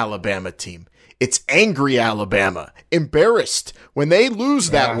any Alabama team. It's angry Alabama. Embarrassed. When they lose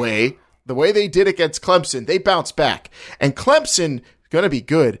that way, the way they did against Clemson, they bounce back. And Clemson going to be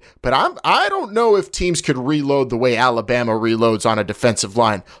good, but I don't know if teams could reload the way Alabama reloads on a defensive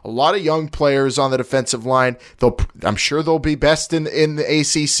line. A lot of young players on the defensive line. I'm sure they'll be best in the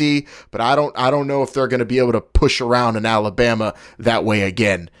ACC, but I don't know if they're going to be able to push around in Alabama that way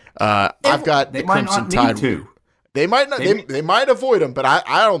again. I've got the Crimson Tide. They might not. They might avoid them, but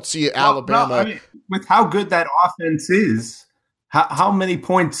I don't see Alabama. No, I mean, with how good that offense is, how many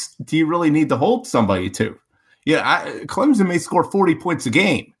points do you really need to hold somebody to? Yeah, Clemson may score 40 points a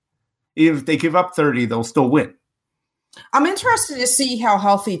game. If they give up 30, they'll still win. I'm interested to see how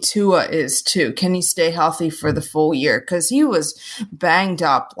healthy Tua is, too. Can he stay healthy for the full year? Because he was banged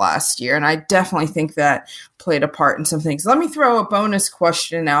up last year, and I definitely think that played a part in some things. Let me throw a bonus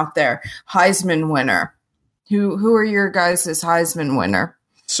question out there. Heisman winner. Who are your guys' Heisman winner?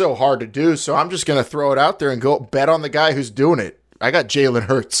 So hard to do, so I'm just going to throw it out there and go bet on the guy who's doing it. I got Jalen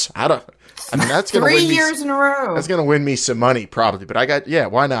Hurts. That's going to 3 years in a row. That's going to win me some money probably, but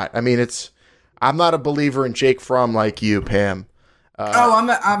why not? I mean, I'm not a believer in Jake Fromm like you, Pam.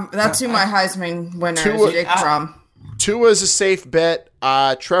 That's who my Heisman winner is, Jake Fromm. Tua's a safe bet.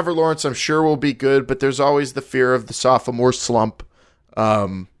 Trevor Lawrence, I'm sure, will be good, but there's always the fear of the sophomore slump.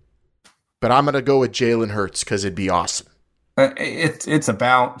 But I'm going to go with Jalen Hurts because it'd be awesome. For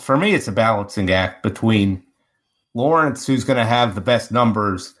me, it's a balancing act between Lawrence, who's going to have the best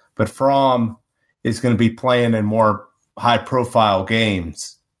numbers, but Fromm is going to be playing in more high-profile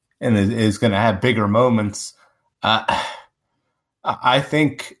games and is going to have bigger moments. I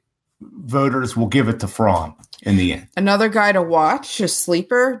think voters will give it to Fromm in the end. Another guy to watch, a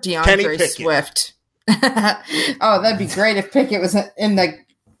sleeper, DeAndre Swift. Oh, that'd be great if Pickett was in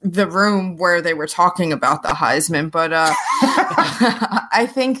the room where they were talking about the Heisman. But I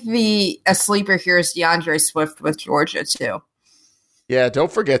think a sleeper here is DeAndre Swift with Georgia, too. Yeah,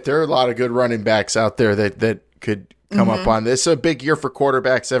 don't forget, there are a lot of good running backs out there that could come up on this. It's a big year for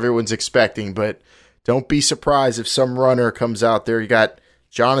quarterbacks everyone's expecting, but don't be surprised if some runner comes out there. You got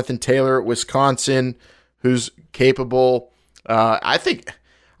Jonathan Taylor at Wisconsin, who's capable. I think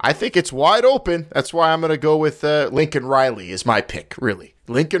it's wide open. That's why I'm going to go with Lincoln Riley is my pick, really.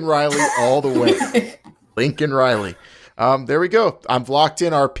 Lincoln Riley all the way. Lincoln Riley. There we go. I've locked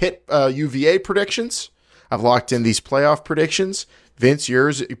in our Pitt UVA predictions. I've locked in these playoff predictions. Vince,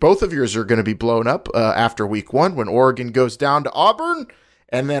 both of yours are going to be blown up after week 1 when Oregon goes down to Auburn,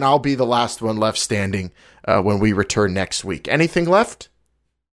 and then I'll be the last one left standing when we return next week. Anything left?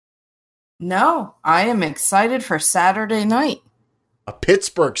 No, I am excited for Saturday night. A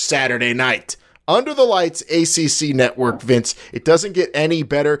Pittsburgh Saturday night. Under the lights, ACC Network, Vince. It doesn't get any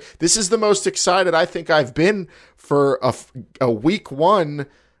better. This is the most excited I think I've been for a week 1.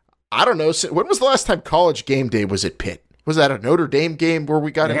 I don't know. When was the last time College Game Day was at Pitt? Was that a Notre Dame game where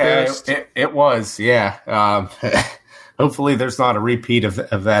we got embarrassed? It was, yeah. Hopefully there's not a repeat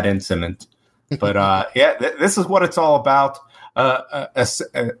of that incident. But, this is what it's all about. A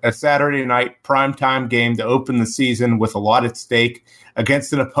Saturday night primetime game to open the season with a lot at stake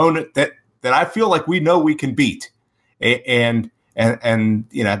against an opponent that I feel like we know we can beat. And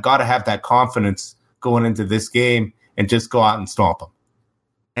got to have that confidence going into this game and just go out and stomp them.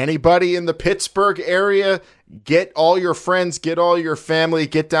 Anybody in the Pittsburgh area, get all your friends, get all your family,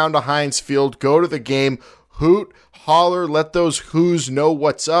 get down to Heinz Field, go to the game, hoot, holler, let those Who's know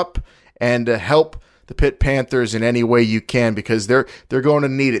what's up, and help the Pitt Panthers in any way you can because they're going to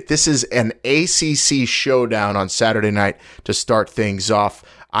need it. This is an ACC showdown on Saturday night to start things off.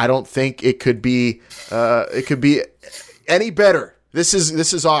 I don't think it could be any better. This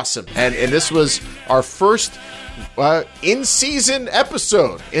is awesome, and this was our first in-season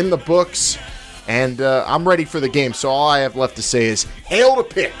episode in the books. And I'm ready for the game, so all I have left to say is hail to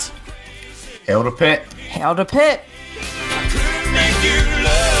Pitt. Hail to Pitt. Hail to Pitt. I couldn't make you